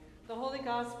The Holy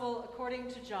Gospel according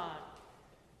to John.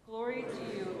 Glory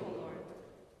to you, O Lord.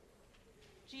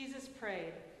 Jesus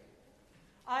prayed,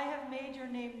 I have made your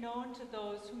name known to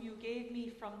those whom you gave me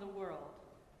from the world.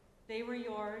 They were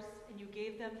yours, and you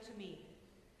gave them to me,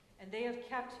 and they have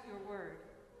kept your word.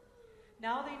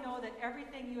 Now they know that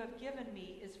everything you have given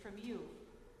me is from you,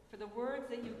 for the words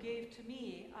that you gave to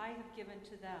me I have given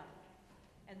to them,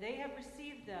 and they have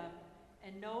received them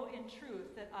and know in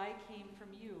truth that I came from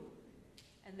you,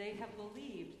 and they have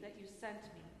believed that you sent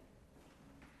me.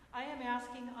 I am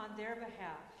asking on their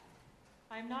behalf.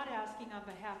 I am not asking on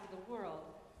behalf of the world,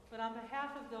 but on behalf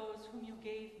of those whom you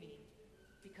gave me,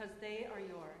 because they are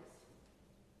yours.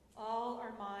 All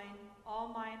are mine, all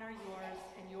mine are yours,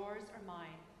 and yours are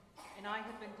mine, and I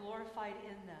have been glorified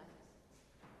in them.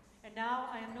 And now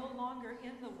I am no longer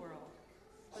in the world,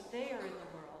 but they are in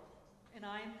the world, and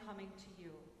I am coming to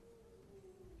you.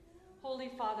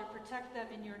 Holy Father, protect them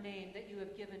in your name that you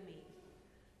have given me,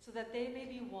 so that they may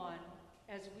be one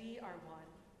as we are one.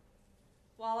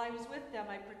 While I was with them,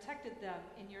 I protected them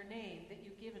in your name that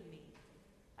you've given me.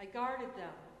 I guarded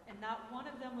them, and not one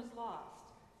of them was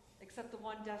lost, except the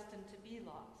one destined to be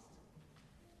lost,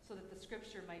 so that the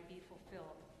scripture might be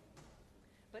fulfilled.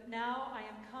 But now I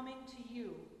am coming to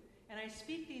you, and I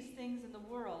speak these things in the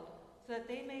world, so that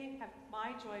they may have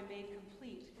my joy made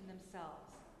complete in themselves.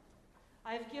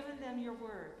 I have given them your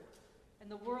word, and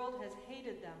the world has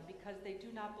hated them because they do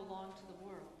not belong to the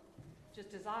world,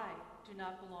 just as I do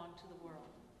not belong to the world.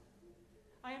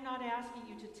 I am not asking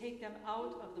you to take them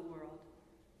out of the world,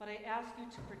 but I ask you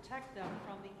to protect them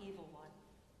from the evil one.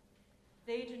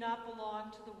 They do not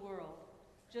belong to the world,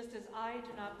 just as I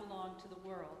do not belong to the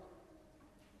world.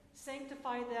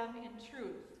 Sanctify them in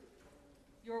truth.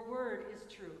 Your word is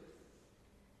truth.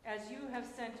 As you have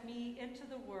sent me into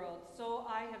the world, so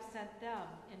I have sent them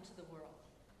into the world.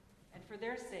 And for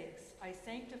their sakes I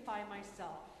sanctify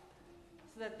myself,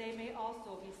 so that they may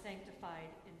also be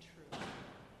sanctified in truth.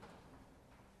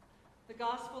 The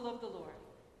Gospel of the Lord.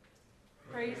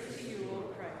 Praise to you, O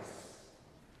Christ.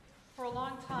 For a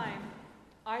long time,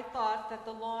 I thought that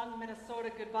the long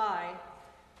Minnesota goodbye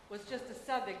was just a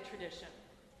Sevig tradition,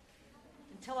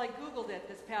 until I Googled it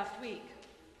this past week.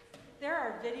 There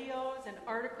are videos and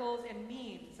articles and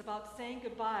memes about saying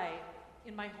goodbye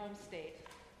in my home state,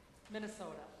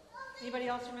 Minnesota. Anybody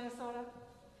else from Minnesota?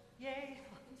 Yay!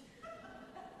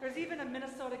 There's even a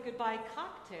Minnesota goodbye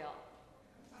cocktail.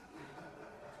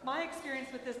 My experience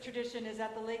with this tradition is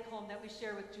at the lake home that we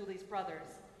share with Julie's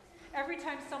brothers. Every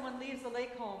time someone leaves the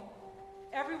lake home,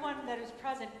 everyone that is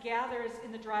present gathers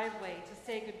in the driveway to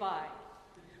say goodbye.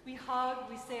 We hug,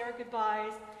 we say our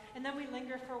goodbyes, and then we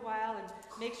linger for a while and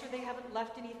make sure they haven't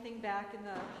left anything back in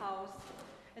the house.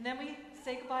 And then we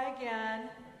say goodbye again,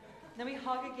 and then we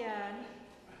hug again.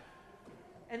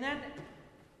 And then,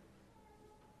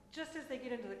 just as they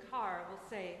get into the car, we'll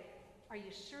say, are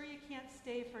you sure you can't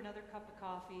stay for another cup of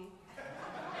coffee?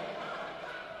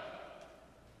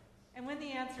 And when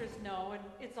the answer is no, and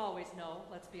it's always no,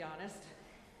 let's be honest,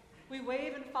 we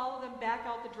wave and follow them back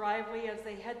out the driveway as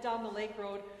they head down the lake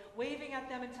road, waving at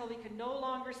them until we can no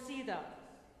longer see them.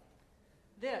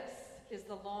 This is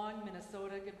the long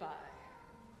Minnesota goodbye.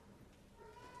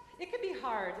 It can be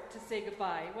hard to say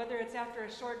goodbye, whether it's after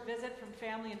a short visit from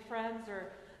family and friends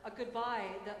or a goodbye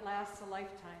that lasts a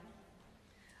lifetime.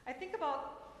 I think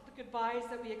about the goodbyes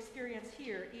that we experience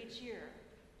here each year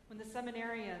when the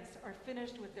seminarians are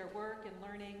finished with their work and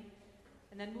learning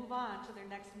and then move on to their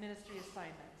next ministry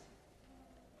assignment.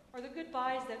 Or the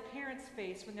goodbyes that parents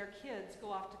face when their kids go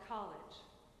off to college.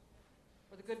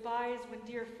 Or the goodbyes when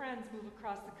dear friends move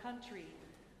across the country,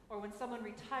 or when someone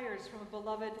retires from a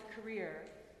beloved career,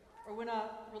 or when a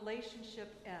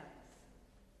relationship ends.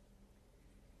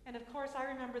 And of course, I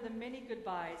remember the many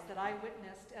goodbyes that I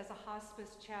witnessed as a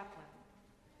hospice chaplain,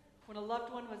 when a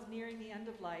loved one was nearing the end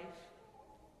of life,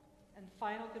 and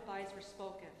final goodbyes were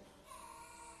spoken.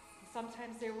 And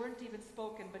sometimes they weren't even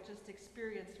spoken, but just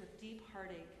experienced with deep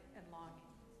heartache and longing.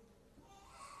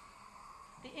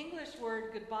 The English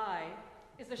word goodbye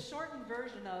is a shortened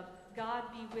version of God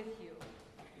be with you.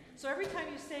 So every time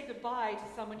you say goodbye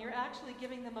to someone, you're actually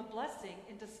giving them a blessing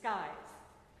in disguise.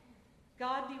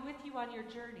 God be with you on your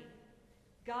journey.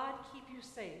 God keep you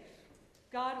safe.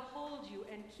 God hold you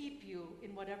and keep you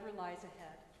in whatever lies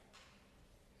ahead.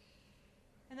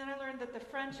 And then I learned that the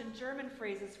French and German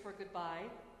phrases for goodbye,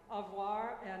 au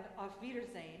revoir and auf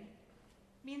Wiedersehen,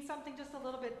 mean something just a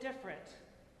little bit different.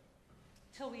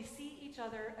 Till we see each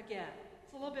other again.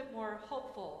 It's a little bit more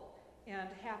hopeful and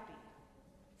happy.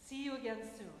 See you again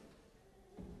soon.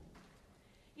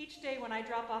 Each day when I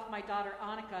drop off my daughter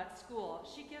Annika at school,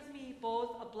 she gives me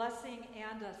both a blessing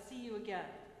and a see you again.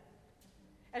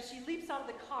 As she leaps out of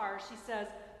the car, she says,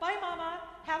 "Bye, Mama.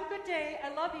 Have a good day. I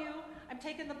love you. I'm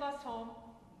taking the bus home."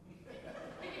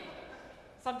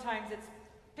 Sometimes it's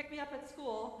pick me up at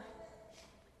school.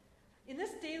 In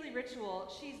this daily ritual,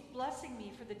 she's blessing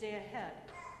me for the day ahead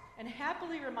and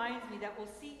happily reminds me that we'll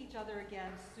see each other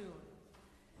again soon.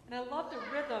 And I love the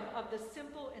rhythm of the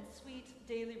simple and sweet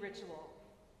daily ritual.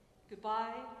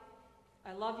 Goodbye,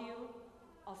 I love you,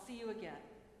 I'll see you again.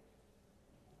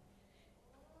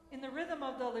 In the rhythm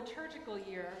of the liturgical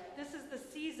year, this is the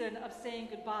season of saying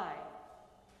goodbye.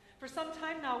 For some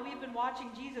time now, we've been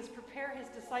watching Jesus prepare his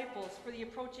disciples for the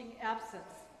approaching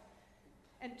absence.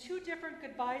 And two different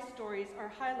goodbye stories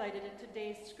are highlighted in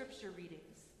today's scripture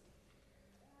readings.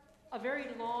 A very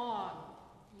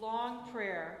long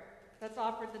prayer that's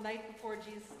offered the night before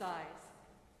Jesus dies.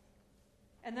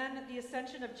 And then the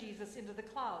ascension of Jesus into the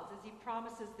clouds as he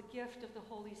promises the gift of the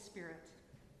Holy Spirit.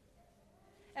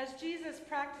 As Jesus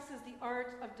practices the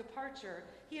art of departure,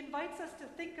 he invites us to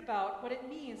think about what it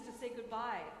means to say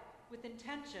goodbye with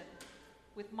intention,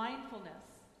 with mindfulness,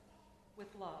 with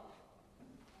love.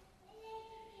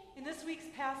 In this week's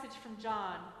passage from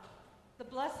John, the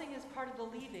blessing is part of the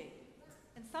leaving,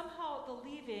 and somehow the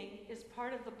leaving is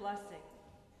part of the blessing.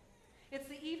 It's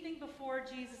the evening before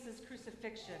Jesus'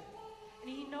 crucifixion, and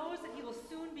he knows that he will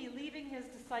soon be leaving his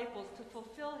disciples to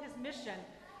fulfill his mission,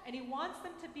 and he wants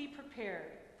them to be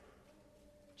prepared.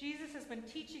 Jesus has been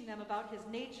teaching them about his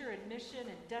nature and mission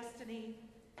and destiny,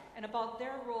 and about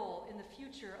their role in the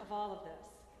future of all of this.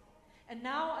 And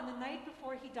now, on the night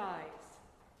before he dies,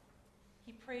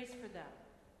 he prays for them.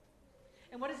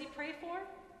 And what does he pray for?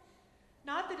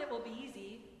 Not that it will be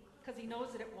easy, because he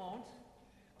knows that it won't,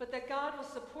 but that God will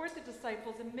support the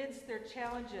disciples amidst their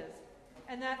challenges,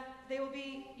 and that they will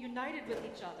be united with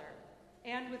each other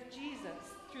and with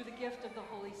Jesus through the gift of the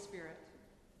Holy Spirit.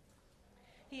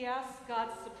 He asks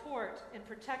God's support and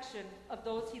protection of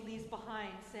those he leaves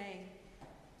behind, saying,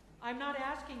 "I'm not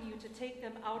asking you to take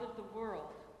them out of the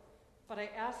world, but I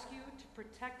ask you to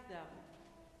protect them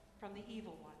from the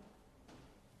evil one."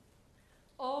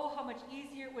 Oh, how much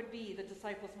easier it would be, the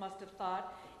disciples must have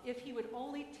thought, if he would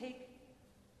only take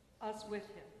us with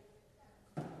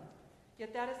him.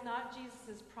 Yet that is not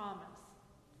Jesus' promise.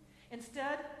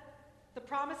 Instead, the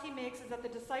promise he makes is that the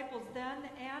disciples then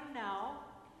and now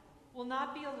will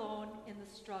not be alone in the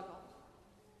struggle.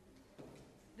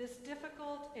 This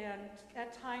difficult and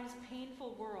at times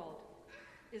painful world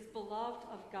is beloved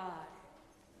of God,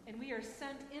 and we are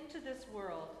sent into this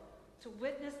world to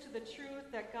witness to the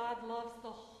truth that God loves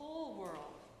the whole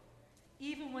world,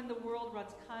 even when the world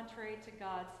runs contrary to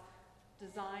God's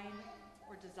design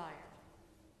or desire.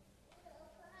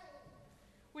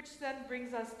 Which then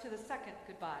brings us to the second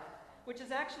goodbye, which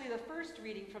is actually the first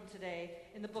reading from today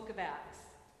in the book of Acts.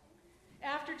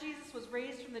 After Jesus was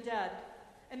raised from the dead,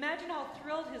 imagine how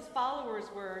thrilled his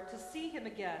followers were to see him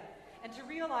again and to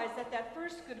realize that that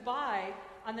first goodbye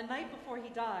on the night before he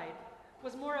died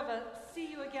was more of a "see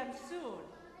you again soon"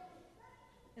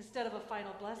 instead of a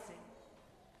final blessing.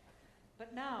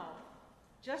 But now,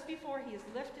 just before he is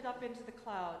lifted up into the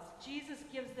clouds, Jesus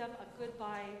gives them a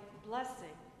goodbye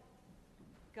blessing.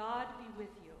 God be with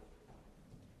you.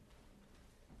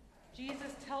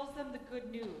 Jesus tells them the good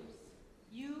news.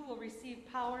 You will receive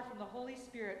power from the Holy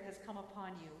Spirit has come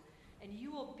upon you, and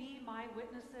you will be my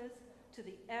witnesses to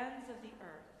the ends of the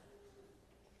earth.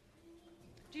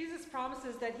 Jesus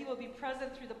promises that he will be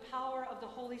present through the power of the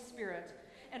Holy Spirit,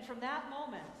 and from that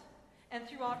moment, and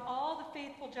throughout all the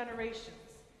faithful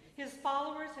generations, his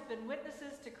followers have been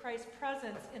witnesses to Christ's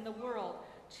presence in the world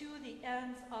to the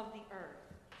ends of the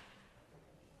earth.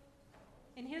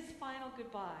 In his final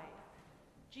goodbye,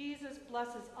 Jesus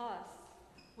blesses us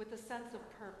with a sense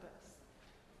of purpose.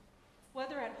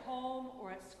 Whether at home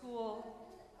or at school,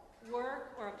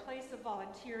 work or a place of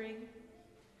volunteering,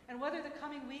 and whether the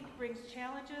coming week brings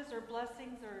challenges or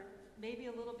blessings or maybe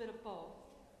a little bit of both,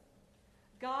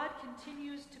 God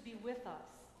continues to be with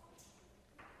us,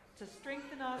 to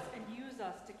strengthen us and use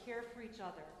us to care for each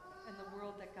other and the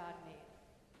world that God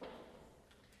made.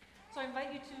 So I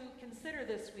invite you to consider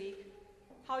this week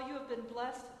how you have been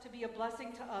blessed to be a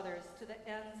blessing to others to the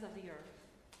ends of the earth.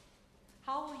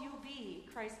 How will you be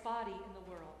Christ's body in the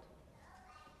world?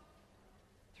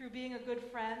 Through being a good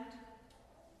friend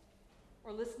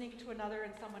or listening to another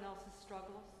in someone else's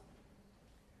struggles?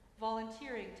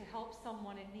 Volunteering to help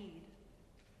someone in need?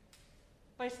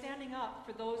 By standing up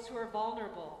for those who are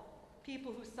vulnerable,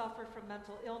 people who suffer from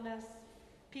mental illness,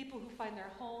 people who find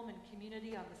their home and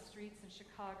community on the streets in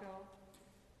Chicago,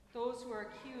 those who are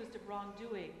accused of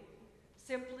wrongdoing,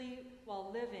 simply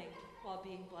while living while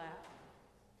being Black?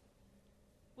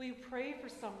 Will you pray for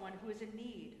someone who is in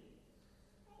need?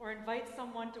 or invite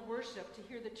someone to worship to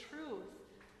hear the truth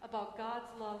about God's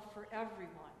love for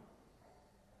everyone.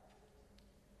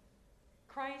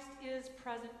 Christ is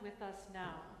present with us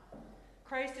now.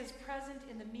 Christ is present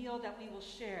in the meal that we will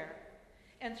share.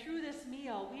 And through this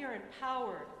meal, we are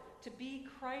empowered to be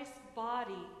Christ's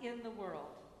body in the world.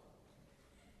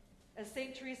 As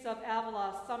St. Teresa of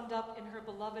Avila summed up in her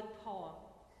beloved poem,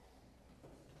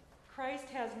 Christ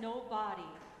has no body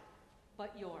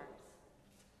but yours.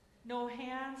 No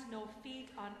hands, no feet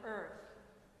on earth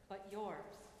but yours.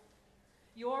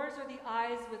 Yours are the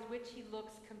eyes with which he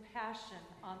looks compassion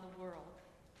on the world.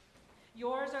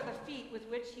 Yours are the feet with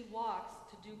which he walks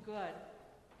to do good.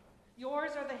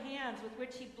 Yours are the hands with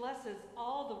which he blesses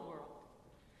all the world.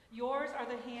 Yours are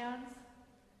the hands,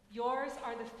 yours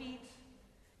are the feet,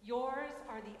 yours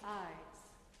are the eyes.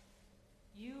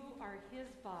 You are his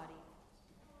body.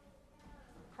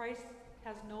 Christ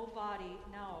has no body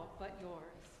now but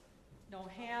yours. No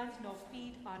hands, no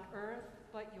feet on earth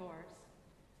but yours.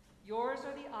 Yours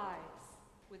are the eyes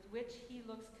with which he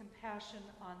looks compassion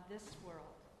on this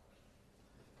world.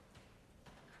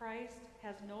 Christ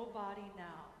has no body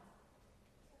now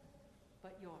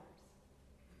but yours.